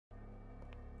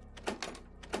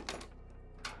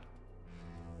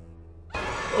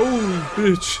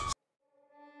bitch.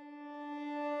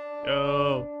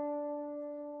 Yo.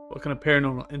 What kind of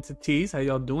paranormal entities? How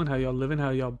y'all doing? How y'all living? How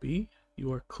y'all be?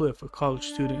 You are Cliff, a college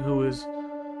student who is...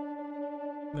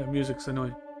 That music's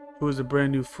annoying. Who is a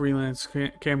brand new freelance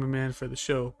cameraman for the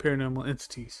show Paranormal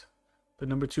Entities, the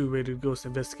 #2 rated ghost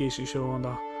investigation show on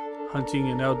the Hunting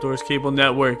and Outdoors Cable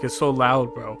Network. It's so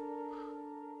loud, bro.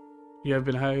 You have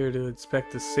been hired to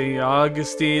inspect the St.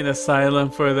 Augustine Asylum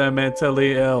for the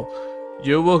Mentally Ill.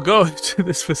 You will go to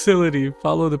this facility,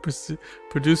 follow the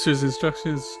producer's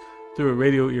instructions through a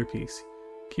radio earpiece.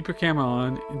 Keep your camera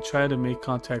on and try to make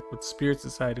contact with spirits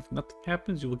inside. If nothing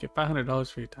happens, you will get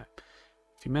 $500 for your time.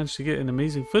 If you manage to get an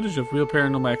amazing footage of real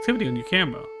paranormal activity on your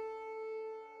camera.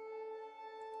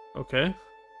 Okay.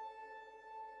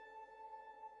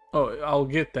 Oh, I'll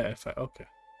get that if I... Okay.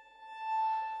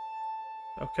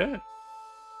 Okay.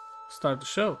 Start the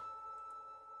show.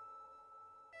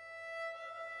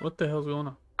 What the hell's going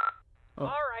on? Oh.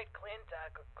 Alright, Clint,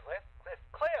 Cliff,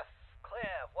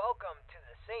 welcome to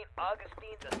the St.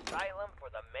 Augustine's Asylum for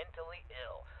the Mentally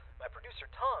Ill. My producer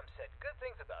Tom said good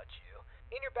things about you.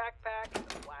 In your backpack is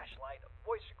a flashlight, a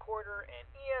voice recorder, an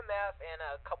EMF, and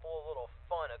a couple of little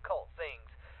fun occult things.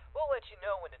 We'll let you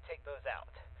know when to take those out.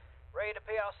 Ready to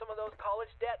pay off some of those college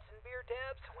debts and beer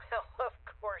tabs? Well, of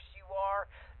course you are.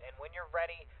 And when you're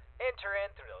ready, enter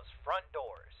in through those front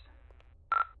doors.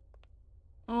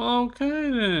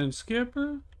 Okay then,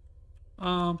 Skipper.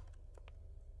 How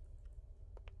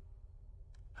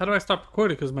do I stop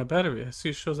recording? Because my battery, I see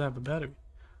it shows I have a battery.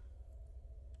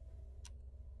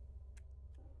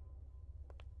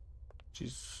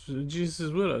 Jesus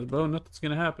is with us, bro. Nothing's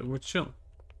gonna happen. We're chilling.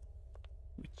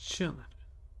 We're chilling.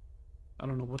 I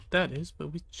don't know what that is,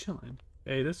 but we're chilling.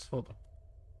 Hey, hold on.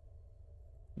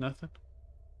 Nothing.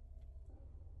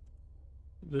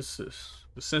 The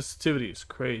sensitivity is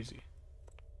crazy.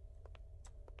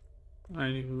 I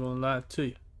ain't even gonna lie to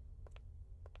you.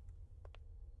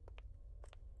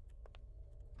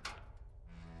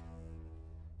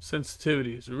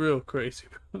 Sensitivity is real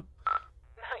crazy, bro.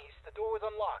 Nice, the door was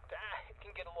unlocked. It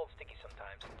can get a little sticky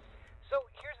sometimes. So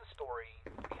here's the story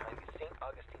behind the St.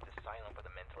 Augustine's Asylum for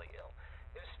the Mentally Ill.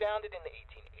 It was founded in the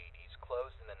 1880s,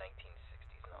 closed in the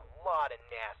 1960s, and a lot of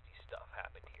nasty stuff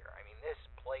happened here. I mean, this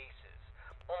place is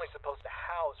only supposed to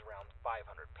house around 500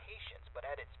 patients, but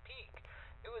at its peak,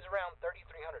 it was around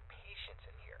 3,300 patients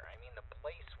in here. I mean, the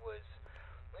place was,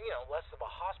 you know, less of a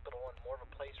hospital and more of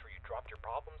a place where you dropped your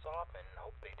problems off and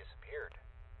hope they disappeared.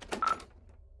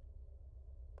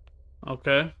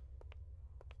 Okay.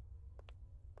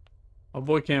 My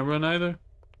boy can't run either.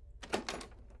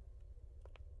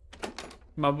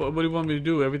 My boy, what do you want me to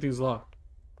do? Everything's locked.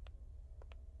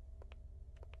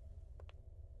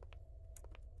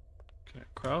 Can I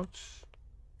crouch?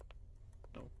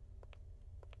 No.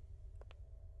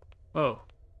 Oh.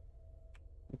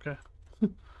 Okay.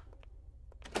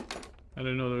 I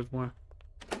didn't know there was more.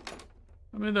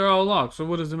 I mean, they're all locked, so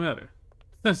what does it matter?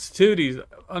 Sensitivity is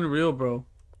unreal, bro.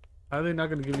 How are they not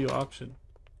going to give you an option?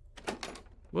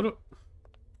 What a...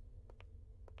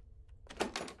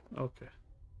 Okay.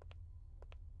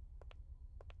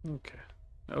 Okay.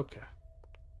 Okay.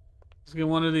 Let's get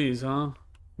one of these, huh?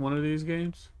 One of these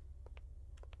games?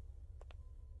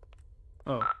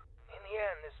 Oh. In the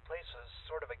end, this place was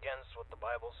sort of against what the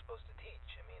Bible's supposed to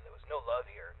teach. I mean, there was no love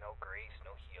here, no grace,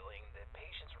 no healing. The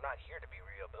patients were not here to be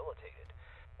rehabilitated.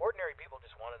 Ordinary people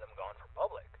just wanted them gone for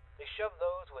public. They shoved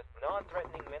those with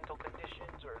non-threatening mental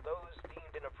conditions or those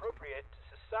deemed inappropriate to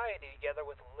society together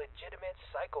with legitimate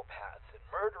psychopaths and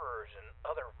murderers and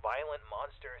other violent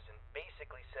monsters and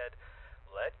basically said,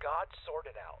 let God sort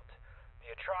it out.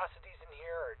 The atrocities in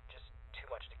here are just too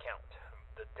much to count.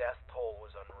 The death toll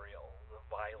was unreal. The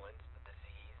violence, the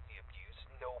disease, the abuse,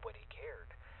 nobody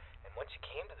cared. And once you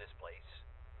came to this place,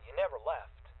 you never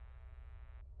left.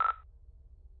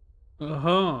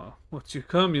 Uh-huh. Once you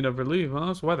come, you never leave,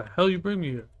 huh? So why the hell you bring me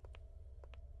here?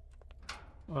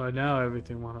 Alright, now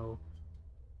everything went over.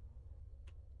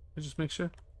 Just make sure.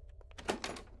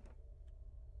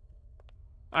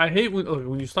 I hate when, look,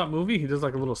 when you stop moving, he does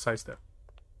like a little side step.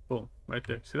 Boom. Right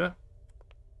there. See that?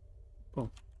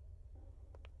 Boom.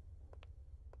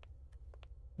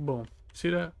 Boom.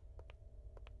 See that?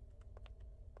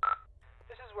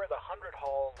 This is where the 100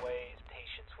 hallways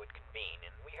patients would convene,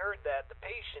 and we heard that the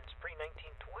patients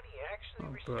pre-1920 actually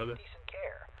received decent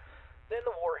care. Then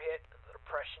the war hit, the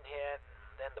depression hit,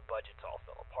 and then the budgets all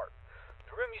fell apart.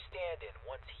 The room you stand in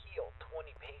once healed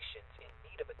 20 patients in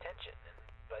need of attention, and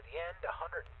by the end,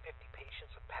 150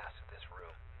 patients would pass through this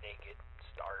room, naked,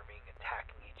 starving,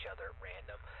 attacking each other at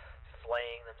random,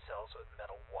 flaying themselves with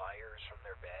metal wires from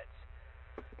their beds.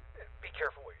 Be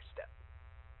careful where you step.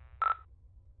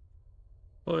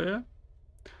 Oh yeah.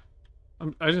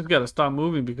 I just gotta stop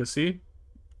moving because see,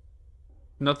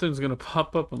 nothing's gonna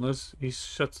pop up unless he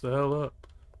shuts the hell up.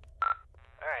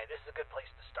 Alright, this is a good place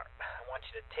to start. I want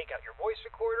you to take out your voice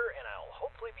recorder, and I'll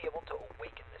hopefully be able to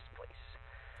awaken this place.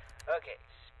 Okay,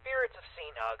 spirits of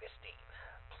St. Augustine,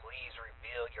 please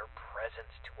reveal your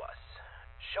presence to us.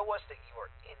 Show us that you are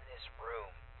in this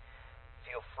room.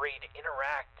 Feel free to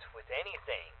interact with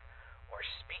anything or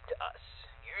speak to us.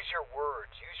 Use your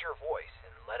words, use your voice,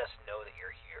 and let us know that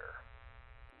you're here.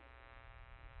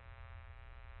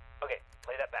 Okay,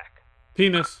 play that back.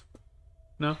 Penis.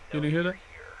 No, Just you know didn't hear you're that?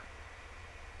 here.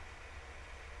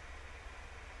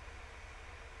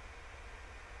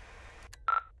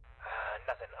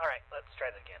 Nothing. Alright, let's try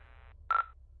that again.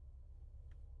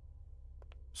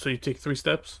 So you take 3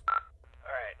 steps?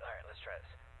 Alright, let's try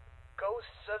this.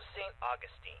 Ghosts of St.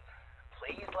 Augustine,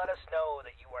 please let us know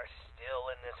that you are still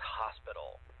in this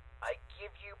hospital. I give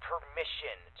you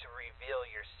permission to reveal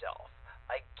yourself.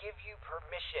 I give you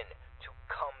permission to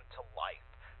come to life.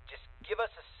 Just give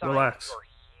us a sign that you're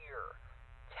here.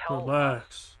 Tell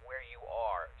us where you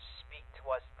are. Speak to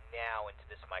us now into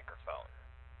this microphone.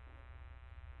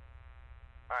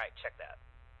 Alright, check that.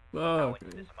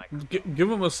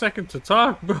 Give him a second to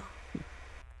talk, bro.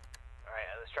 Alright,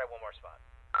 let's try one more spot.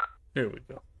 Here we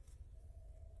go.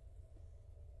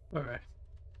 Alright.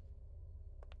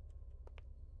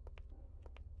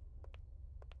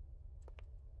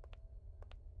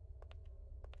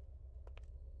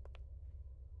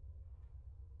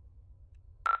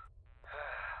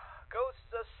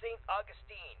 Ghosts of St.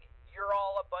 Augustine, you're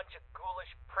all a bunch of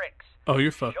ghoulish pricks. Oh,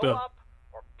 you're fucked Show up. up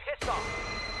or piss off.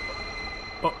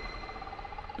 Oh.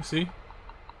 See?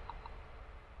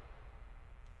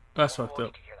 That's fucked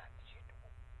up. Did you hear that?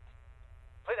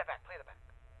 Play that back, play that back.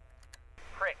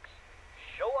 Pricks,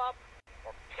 show up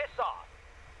or piss off.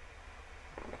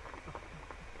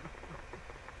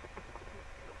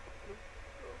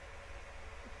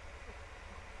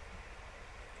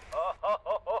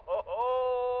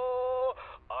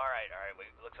 Alright,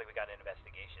 looks like we got an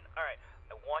investigation. Alright,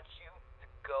 I want you to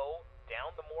go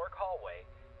down the morgue hallway,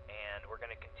 and we're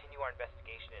going to continue our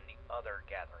investigation in the other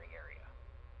gathering area.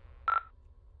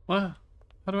 What?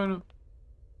 How do I know?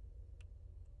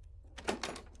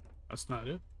 That's not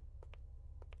it.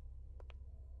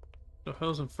 The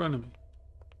hell's in front of me?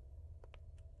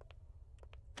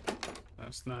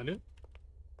 That's not it.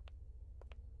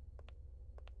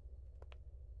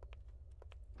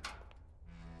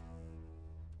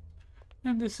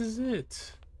 And this is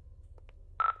it.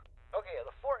 Okay, of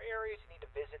the 4 areas you need to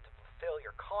visit to fulfill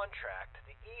your contract,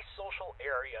 the East Social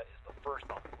area is the first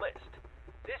on the list.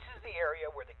 This is the area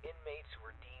where the inmates who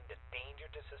are deemed a danger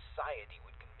to society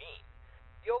would convene.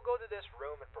 You'll go to this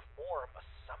room and perform a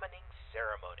summoning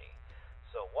ceremony.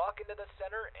 So walk into the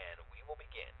center and we will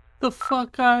begin. The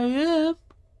fuck I am?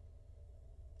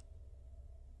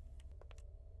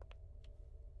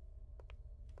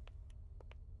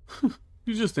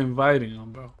 You're just inviting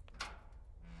him, bro.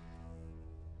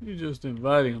 You're just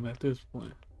inviting him at this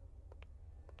point.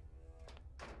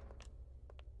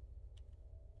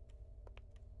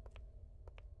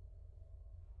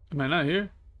 Am I not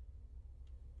here?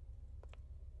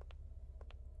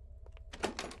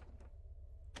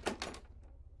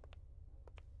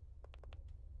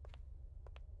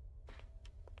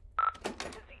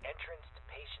 This is the entrance to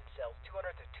patient cells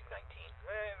 200 through 219.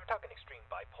 We're talking extreme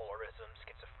bipolarism,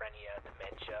 schizophrenia,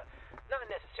 dementia. Not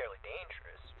necessarily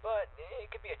dangerous, but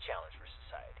it could be a challenge for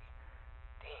society.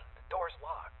 Dang, the door's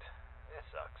locked. This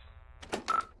sucks.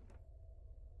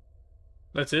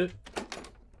 That's it?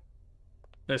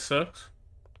 That sucks?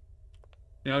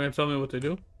 You're not gonna tell me what to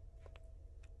do?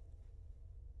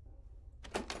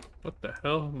 What the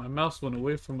hell? My mouse went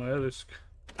away from my other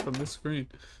from this screen.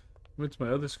 Went to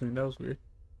my other screen. That was weird.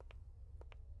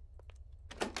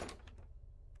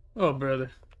 Oh,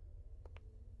 brother.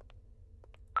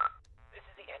 This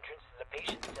is the entrance to the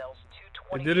patient cells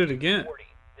I 220 did it again. 240.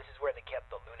 This is where they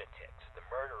kept the lunatics, the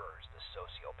murderers, the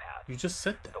sociopaths. You just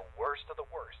said that. The worst of the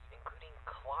worst, including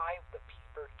Clive the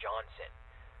Peeper Johnson.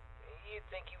 You'd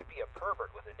think he would be a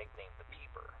pervert with a nickname the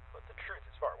Peeper, but the truth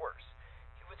is far worse.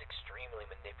 He was extremely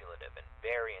manipulative and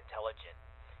very intelligent.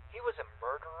 He was a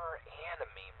murderer and a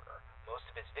memer. Most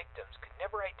of his victims could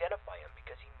never identify him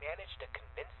because he managed to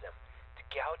convince them to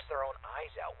gouge their own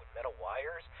eyes out with metal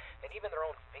wires and even their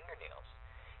own fingernails.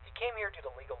 He came here due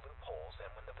to legal loopholes, and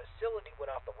when the facility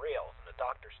went off the rails and the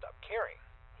doctors stopped caring,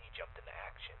 he jumped into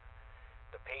action.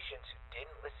 The patients who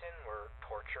didn't listen were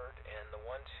tortured, and the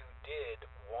ones who did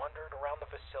wandered around the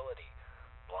facility,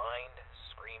 blind,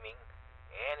 screaming,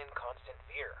 and in constant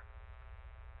fear.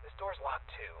 This door's locked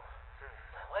too.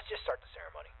 let's just start the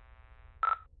ceremony.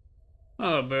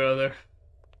 Oh, brother.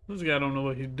 This guy don't know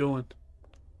what he's doing.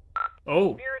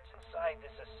 Oh. Spirits inside this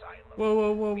asylum. Whoa,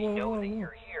 whoa, whoa, We whoa, know whoa, that whoa.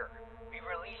 you're here. We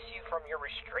release you from your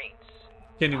restraints.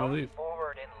 Can't even Come leave.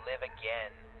 forward and live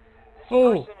again. This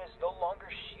Oh. person is no longer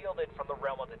shielded from the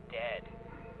realm of the dead.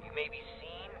 You may be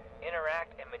seen,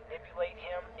 interact, and manipulate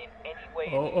him in any way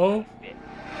you see fit.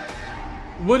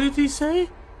 What did he say?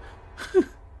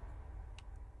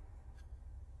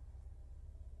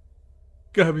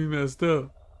 Got me messed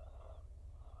up.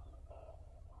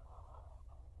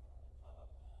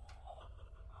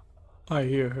 I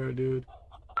hear her, dude.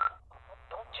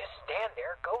 Don't just stand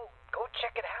there. Go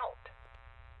check it out.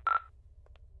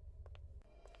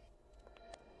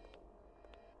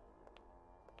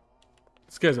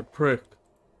 This guy's a prick.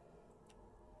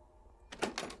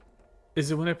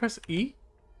 Is it when I press E?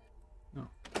 No.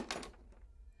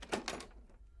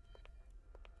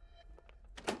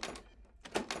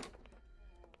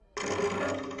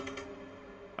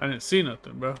 I didn't see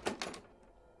nothing, bro.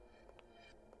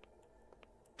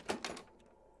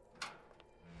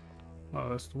 Oh,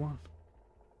 that's the one.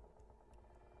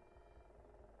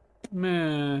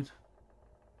 Man.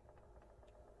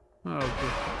 Oh, okay.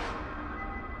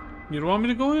 You don't want me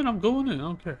to go in? I'm going in. I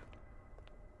don't care.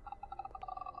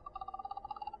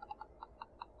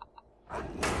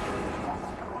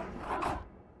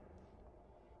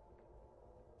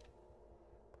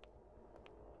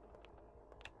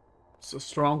 It's a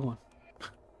strong one.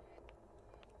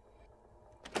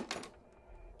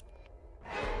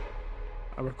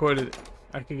 I recorded it.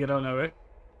 I can get out now, right?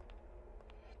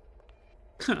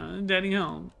 Daddy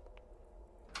home.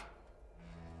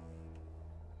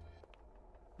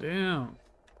 Damn.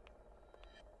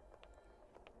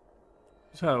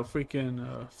 That's how freaking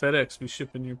FedEx be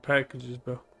shipping your packages,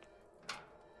 bro.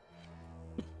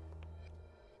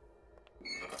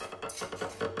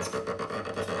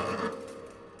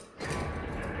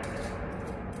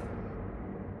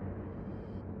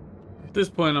 At this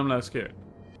point, I'm not scared.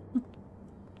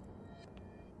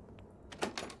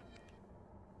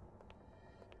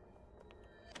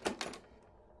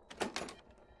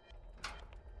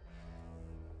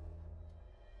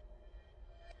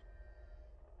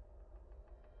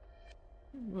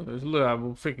 Look, I'm a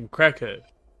freaking crackhead.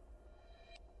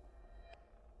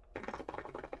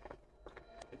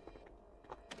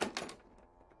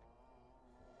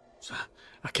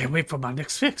 I can't wait for my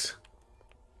next fix.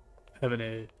 Having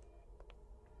a...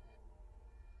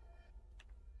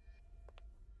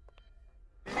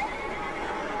 Get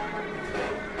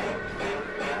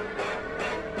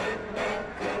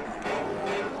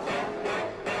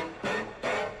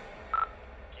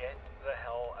the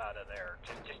hell out of there.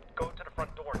 Just go to the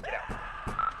front door and get out.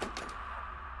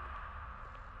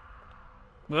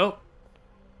 Well,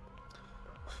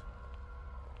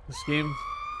 this game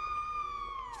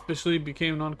officially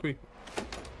became non-creepy.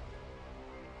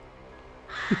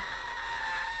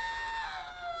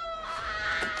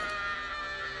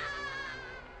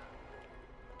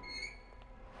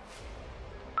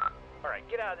 Alright,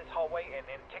 get out of this hallway and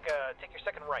take your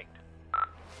second right.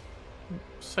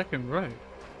 Second right.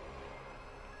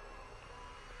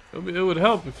 It would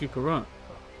help if you could run.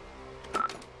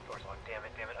 Door's locked, damn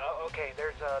it. Oh, okay,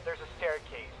 there's a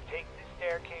staircase. Take the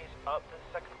staircase up to the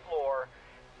second floor,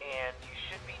 and you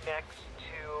should be next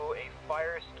to a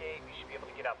fire escape. You should be able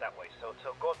to get out that way. So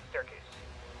go up the staircase.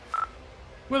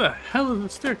 Where the hell is the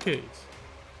staircase?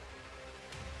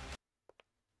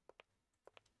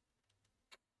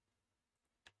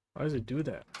 Why does it do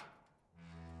that?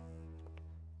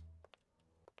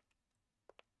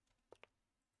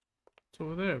 It's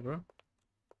over there, bro.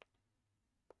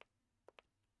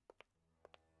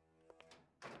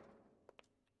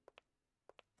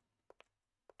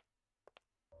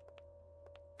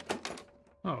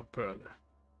 Oh, brother.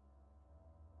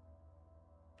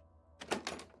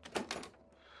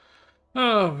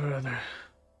 Oh, brother.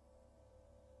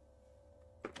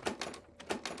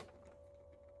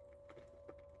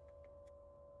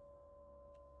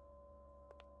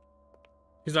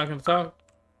 He's not gonna talk?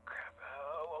 Crap.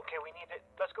 Okay, we need to...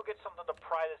 Let's go get something to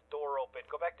pry this door open.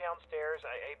 Go back downstairs.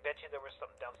 I bet you there was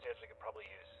something downstairs we could probably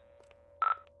use.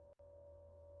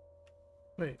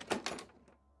 Wait.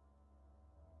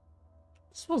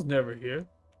 This was never here.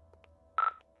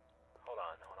 Hold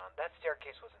on. That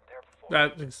staircase wasn't there before.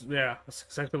 Yeah, that's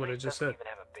exactly what I just said. Doesn't even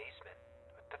have a basement.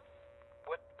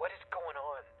 What is going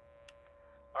on?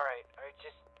 All right,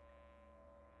 just.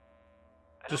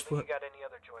 I don't Just think what? you got any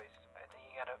other choice. I think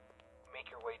you gotta make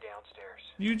your way downstairs.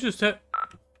 You just had.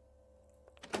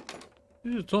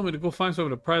 You just told me to go find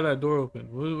something to pry that door open.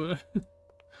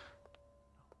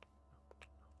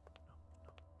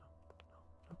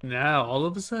 Now, all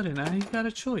of a sudden, now you got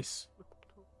a choice.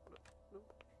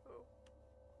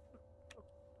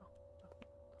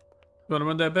 You wanna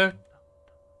run that back?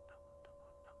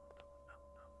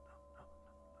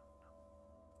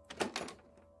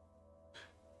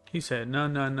 He said, no,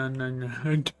 no, no, no, no,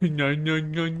 no, no, no,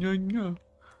 no, no.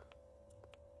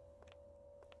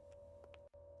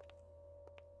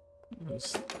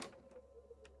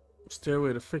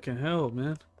 Stairway to freaking hell,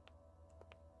 man.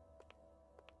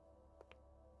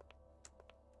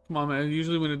 Come on, man.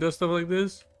 Usually when it does stuff like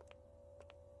this,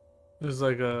 there's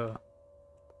like a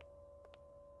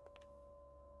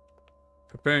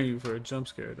preparing you for a jump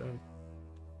scare, dog.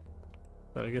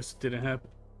 But I guess it didn't happen.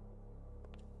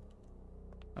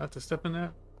 I have to step in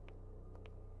that.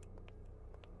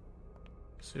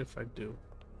 See if I do.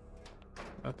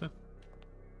 Nothing.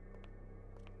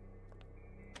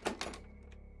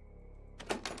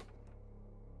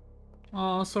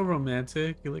 Oh, so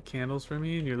romantic. You lit candles for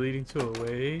me and you're leading to a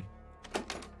way.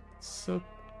 So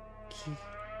cute.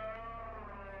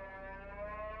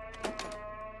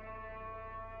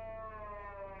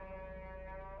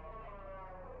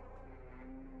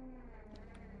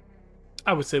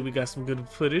 I would say we got some good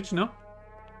footage, no?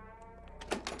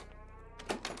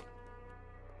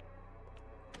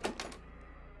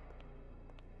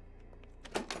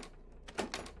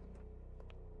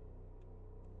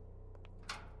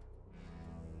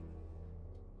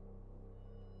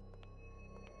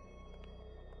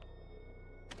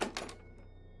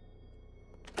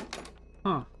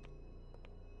 Huh.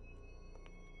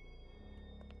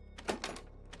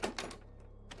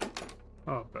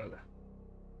 Oh, brother.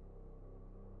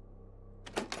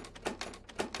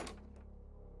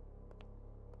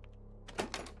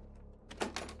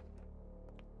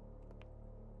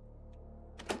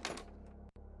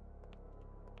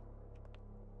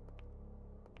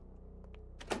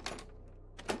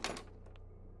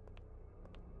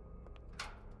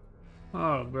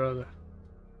 Oh, brother.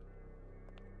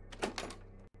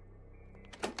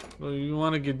 Well, you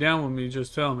want to get down with me,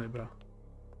 just tell me, bro.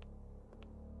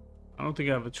 I don't think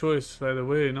I have a choice either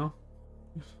way, you know?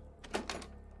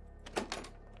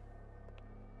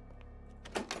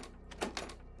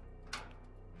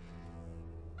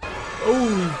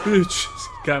 Oh, bitch.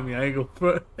 Got me angled,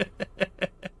 bro.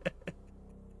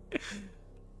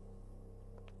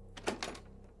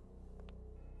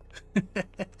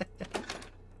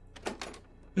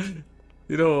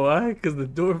 You know why? Because the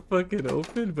door fucking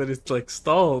opened, but it's like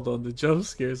stalled on the jump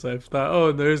scare. So I thought,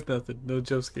 oh, there's nothing. No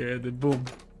jump scare. And then boom.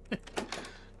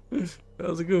 That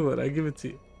was a good one. I give it to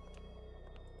you.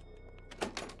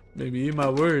 Maybe eat my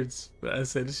words. But I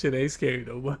said this shit ain't scary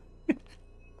no more.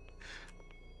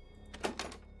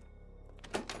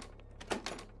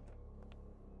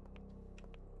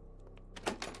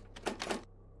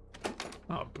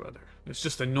 Oh, brother. It's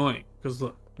just annoying. Because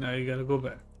look, now you gotta go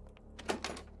back.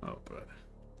 Oh, brother.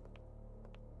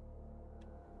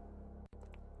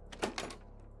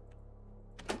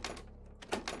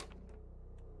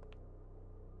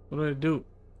 What do I do?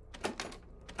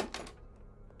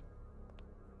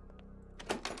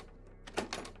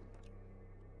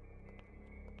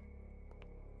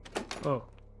 Oh.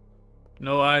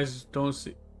 No eyes, don't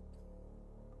see.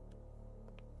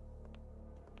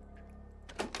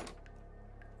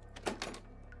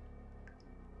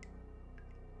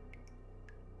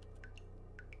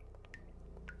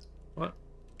 What?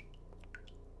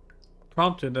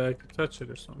 Prompted that I could touch it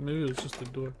or something. Maybe it was just a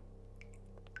door.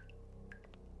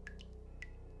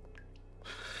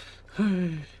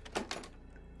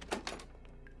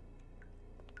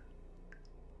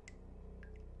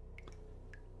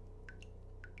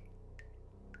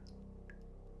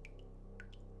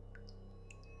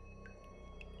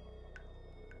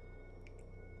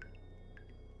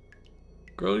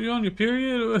 Girl, you on your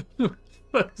period? What the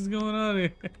fuck is going on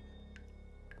here?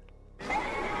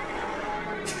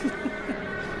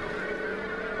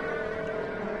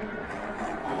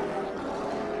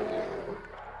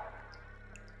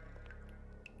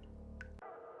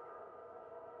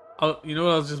 Oh, you know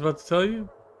what I was just about to tell you?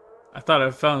 I thought I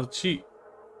found a cheat.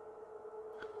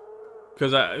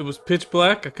 Because it was pitch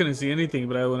black, I couldn't see anything,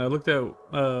 but when I looked at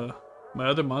my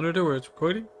other monitor where it's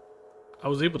recording, I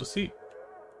was able to see.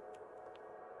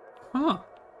 Huh.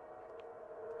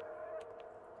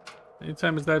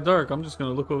 Anytime it's that dark, I'm just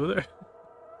gonna look over there.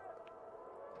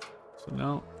 So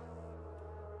now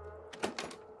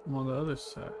I'm on the other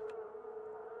side.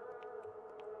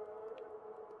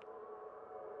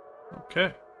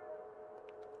 Okay.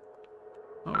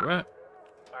 Alright.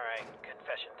 Alright,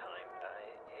 confession time.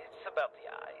 It's about the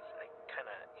eyes. I kind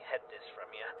of head this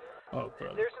from you. Oh,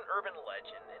 brother. There's an urban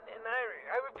legend, and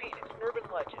I repeat, it's an urban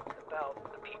legend about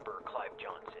the peeper Clive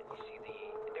Johnson. You see,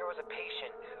 there was a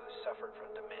patient who suffered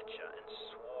from dementia and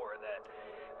swore that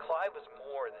Clive was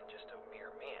more than just a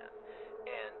mere man,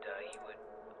 and he would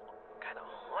kind of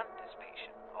haunt this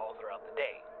patient all throughout the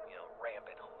day. You know,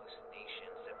 rampant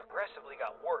hallucinations that progressively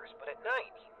got worse, but at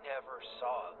night he never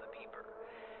saw the peeper.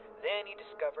 Then he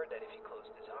discovered that if he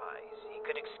closed his eyes, he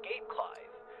could escape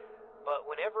Clive, but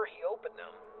whenever he opened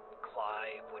them,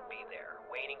 Clive would be there,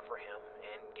 waiting for him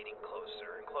and getting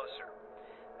closer and closer.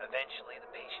 Eventually,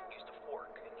 the patient used a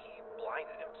fork and he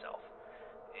blinded himself.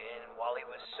 And while he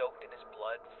was soaked in his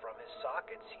blood from his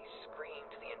sockets, he screamed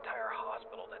to the entire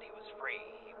hospital that he was free,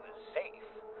 he was safe.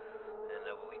 And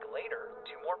a week later,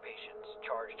 2 more patients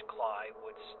charged Clive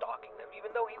with stalking them, even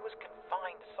though he was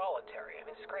confined to solitary. I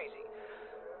mean, it's crazy.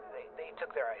 They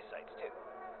took their eyesights too.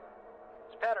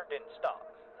 This pattern didn't stop.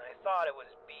 I thought it was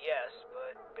BS,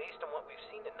 but based on what we've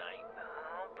seen tonight,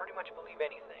 I'll pretty much believe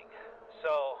anything.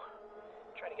 So,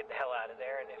 try to get the hell out of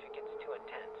there, and if it gets too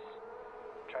intense,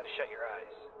 try to shut your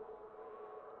eyes.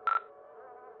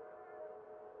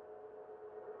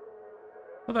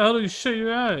 How the hell do you shut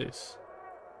your eyes?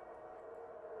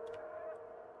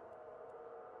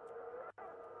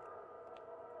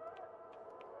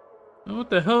 Now what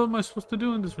the hell am I supposed to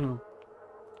do in this room?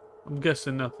 I'm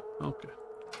guessing nothing. Okay.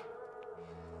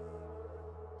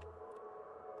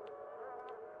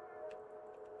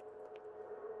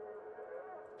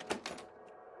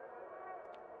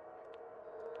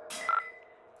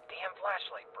 Damn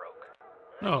flashlight broke.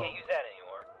 I Oh. can't use that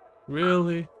anymore.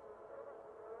 Really?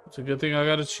 It's a good thing I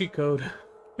got a cheat code.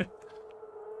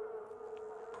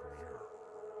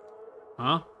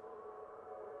 Huh?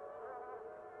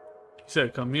 He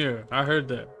said, come here. I heard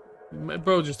that.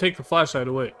 Bro, just take the flashlight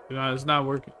away. You know, it's not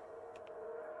working.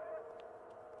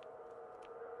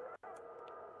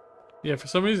 Yeah, for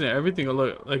some reason, everything will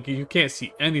look like you can't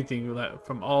see anything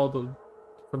from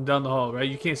down the hall, right?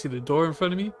 You can't see the door in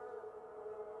front of me.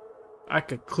 I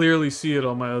could clearly see it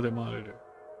on my other monitor.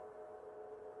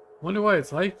 Wonder why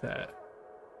it's like that.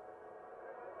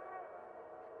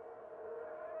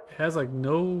 It has like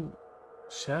no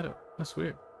shadow. That's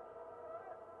weird.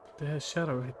 It has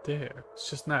shadow right there. It's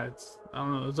just not. I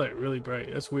don't know. It's like really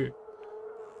bright. That's weird.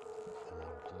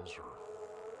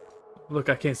 Look,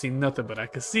 I can't see nothing, but I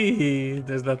can see.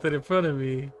 There's nothing in front of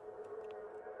me.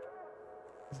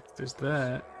 There's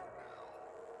that.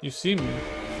 You see me?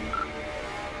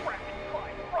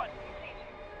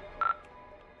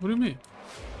 What do you mean?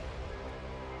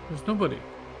 There's nobody.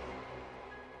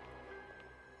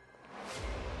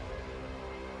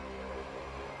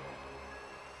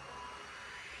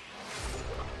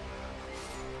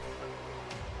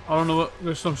 I don't know what.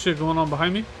 There's some shit going on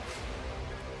behind me.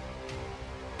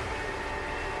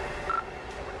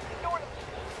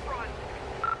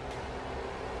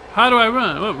 How do I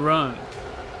run? What run?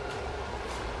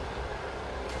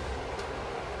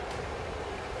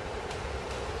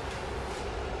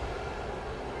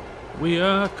 We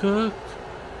are cooked.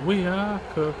 We are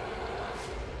cooked.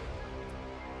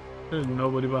 There's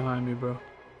nobody behind me, bro.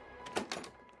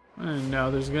 And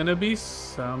now there's gonna be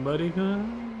somebody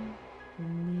coming.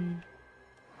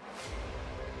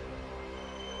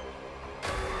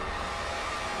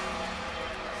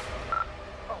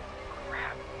 Oh,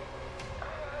 crap.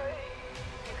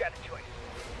 You got a choice.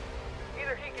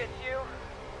 Either he gets you,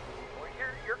 or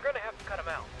you're gonna have to cut him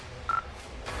out.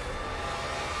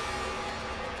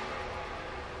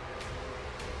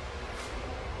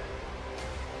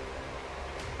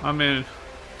 I mean,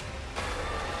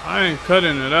 I ain't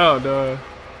cutting it out, dog.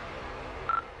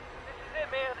 This is it,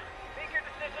 man. Make your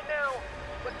decision now.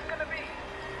 What's it gonna be?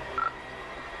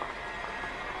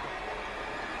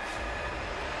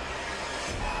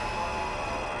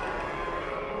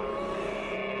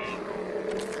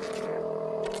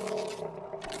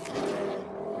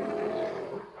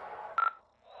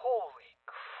 Holy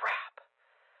crap.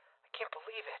 I can't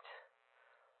believe it.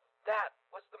 That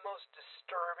was the most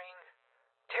disturbing,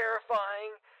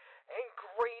 terrifying, and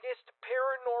greatest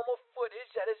paranormal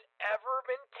footage that has ever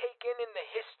been taken in the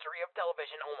history of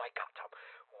television. Oh my god, Tom.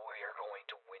 We're going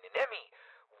to win an Emmy.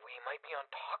 We might be on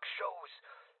talk shows,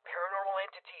 paranormal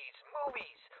entities,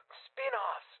 movies,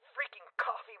 spin-offs, freaking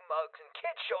coffee mugs, and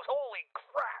kid shows. Holy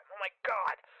crap. Oh my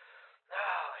god.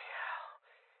 Oh,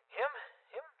 yeah. Him?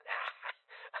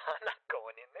 I'm not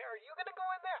going in there. Are you gonna go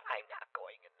in there? I'm not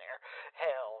going in there.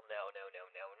 Hell no.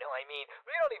 I mean,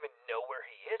 we don't even know where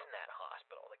he is in that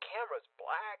hospital. The camera's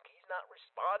black. He's not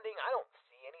responding. I don't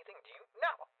see anything. Do you? No.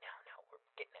 We're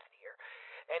getting out of here.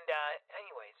 And,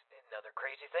 anyways, Another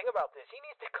crazy thing about this, he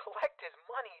needs to collect his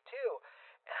money, too.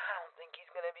 And I don't think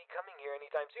he's going to be coming here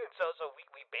anytime soon. So we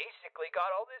basically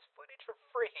got all this footage for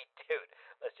free, dude.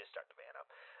 Let's just start the van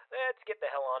up. Let's get the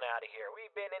hell on out of here.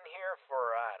 We've been in here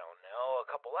for, I don't know, a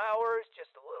couple hours,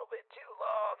 just a little bit too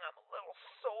long. I'm a little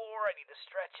sore. I need to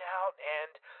stretch out.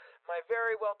 And my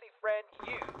very wealthy friend,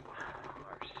 you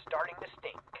are starting to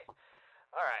stink.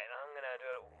 All right, I'm going to do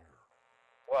it.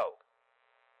 Whoa.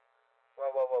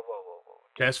 Whoa.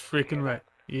 That's freaking right.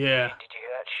 Yeah. Did you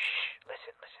hear that? Shh.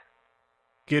 Listen.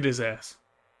 Get his ass.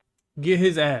 Get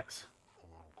his ass.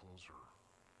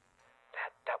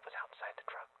 That was outside the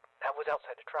truck. That was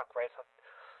outside the truck, right?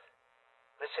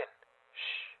 Listen.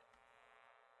 Shh.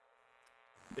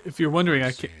 If you're wondering,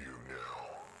 I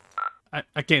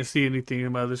can't see anything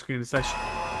in my other screen. It's actually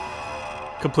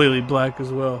completely black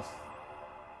as well.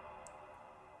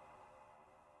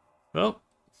 Well,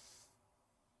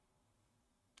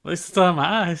 at least it's on my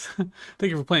eyes. Thank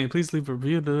you for playing. Please leave a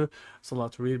review. It's a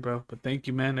lot to read, bro. But thank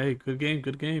you, man. Hey, good game.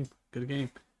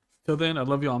 Till then, I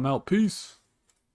love you. I'm out. Peace.